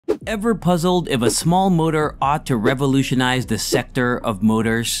ever puzzled if a small motor ought to revolutionize the sector of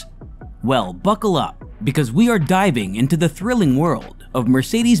motors? Well, buckle up, because we are diving into the thrilling world of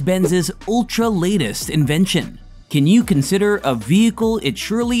Mercedes-Benz's ultra-latest invention. Can you consider a vehicle it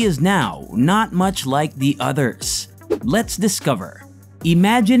surely is now not much like the others? Let's discover.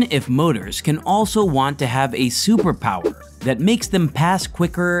 Imagine if motors can also want to have a superpower that makes them pass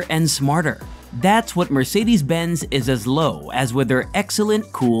quicker and smarter. That's what Mercedes-Benz is as low as with their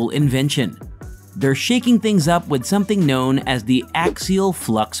excellent cool invention. They're shaking things up with something known as the Axial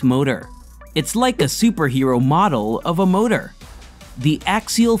Flux motor. It's like a superhero model of a motor. The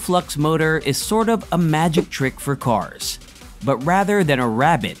Axial Flux motor is sort of a magic trick for cars. But rather than a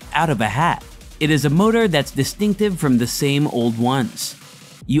rabbit out of a hat, it is a motor that's distinctive from the same old ones.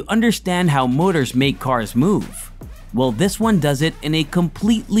 You understand how motors make cars move? Well, this one does it in a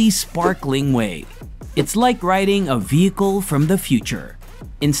completely sparkling way. It's like riding a vehicle from the future.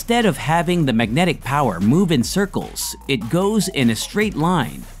 Instead of having the magnetic power move in circles, it goes in a straight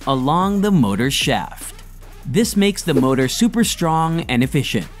line along the motor's shaft. This makes the motor super strong and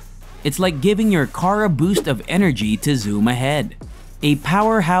efficient. It's like giving your car a boost of energy to zoom ahead. A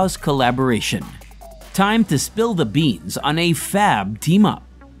powerhouse collaboration. Time to spill the beans on a fab team-up.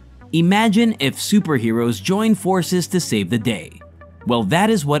 Imagine if superheroes join forces to save the day. Well, that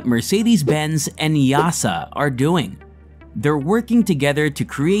is what Mercedes-Benz and YASA are doing. They're working together to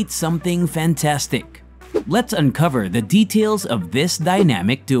create something fantastic. Let's uncover the details of this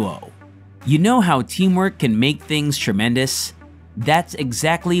dynamic duo. You know how teamwork can make things tremendous? That's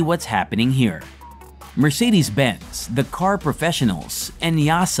exactly what's happening here. Mercedes-Benz, the car professionals, and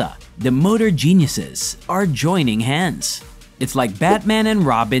YASA, the motor geniuses, are joining hands. It's like Batman and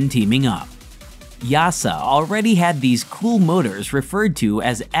Robin teaming up. YASA already had these cool motors referred to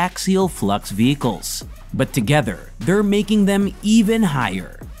as axial flux vehicles, but together, they're making them even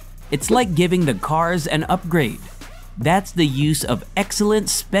higher. It's like giving the cars an upgrade. That's the use of excellent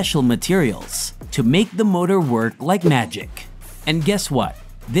special materials to make the motor work like magic. And guess what?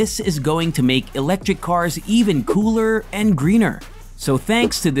 This is going to make electric cars even cooler and greener. So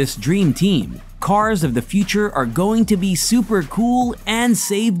thanks to this dream team, cars of the future are going to be super cool and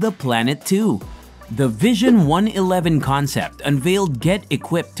save the planet too. The Vision 111 concept unveiled Get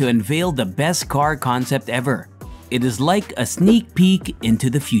Equipped to unveil the best car concept ever. It is like a sneak peek into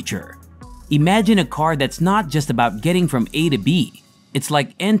the future. Imagine a car that's not just about getting from A to B. It's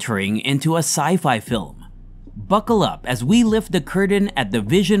like entering into a sci-fi film. Buckle up as we lift the curtain at the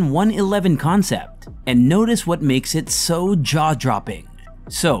Vision 111 concept and notice what makes it so jaw-dropping.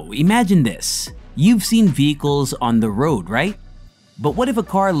 So imagine this. You've seen vehicles on the road, right? But what if a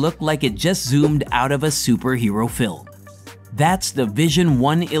car looked like it just zoomed out of a superhero film? That's the Vision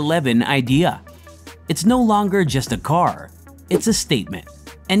 111 idea. It's no longer just a car, it's a statement.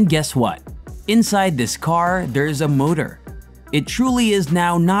 And guess what? Inside this car, there's a motor. It truly is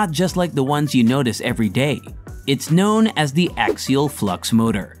now not just like the ones you notice every day. It's known as the Axial Flux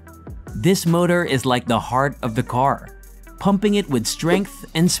motor. This motor is like the heart of the car, pumping it with strength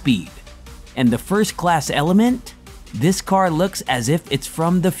and speed. And the first-class element? This car looks as if it's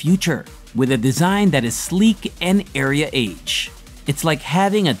from the future, with a design that is sleek and area-age. It's like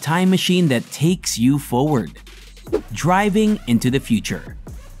having a time machine that takes you forward. Driving into the future.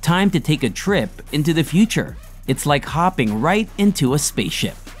 Time to take a trip into the future. It's like hopping right into a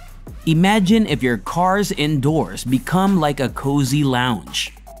spaceship. Imagine if your cars indoors become like a cozy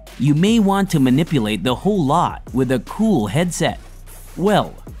lounge. You may want to manipulate the whole lot with a cool headset.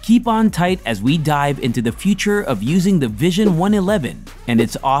 Well, keep on tight as we dive into the future of using the Vision 111 and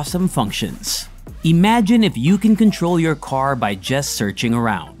its awesome functions. Imagine if you can control your car by just searching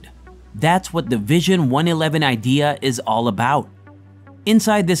around. That's what the Vision 111 idea is all about.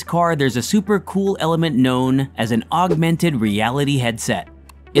 Inside this car, there's a super cool element known as an augmented reality headset.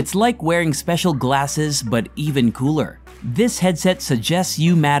 It's like wearing special glasses, but even cooler. This headset suggests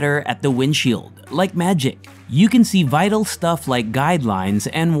you matter at the windshield, like magic. You can see vital stuff like guidelines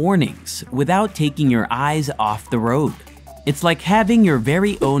and warnings without taking your eyes off the road. It's like having your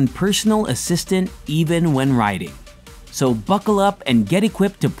very own personal assistant even when riding. So buckle up and get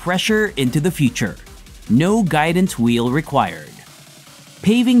equipped to pressure into the future. No guidance wheel required.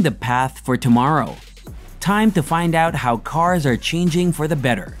 Paving the path for tomorrow. Time to find out how cars are changing for the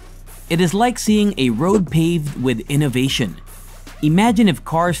better. It is like seeing a road paved with innovation. Imagine if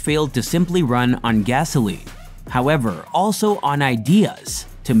cars failed to simply run on gasoline, however, also on ideas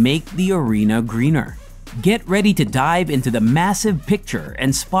to make the arena greener. Get ready to dive into the massive picture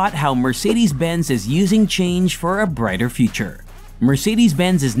and spot how Mercedes-Benz is using change for a brighter future.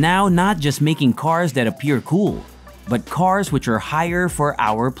 Mercedes-Benz is now not just making cars that appear cool, but cars which are higher for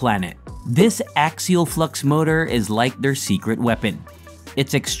our planet. This axial flux motor is like their secret weapon.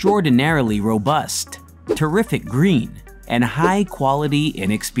 It's extraordinarily robust, terrific green, and high quality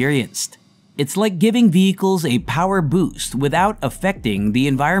inexperienced. It's like giving vehicles a power boost without affecting the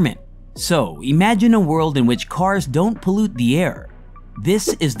environment. So imagine a world in which cars don't pollute the air.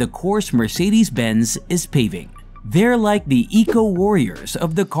 This is the course Mercedes-Benz is paving. They're like the eco-warriors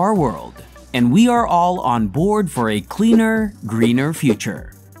of the car world, and we are all on board for a cleaner, greener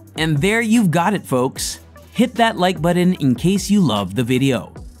future. And there you've got it, folks. Hit that like button in case you loved the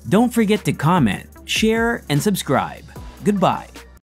video. Don't forget to comment, share, and subscribe. Goodbye.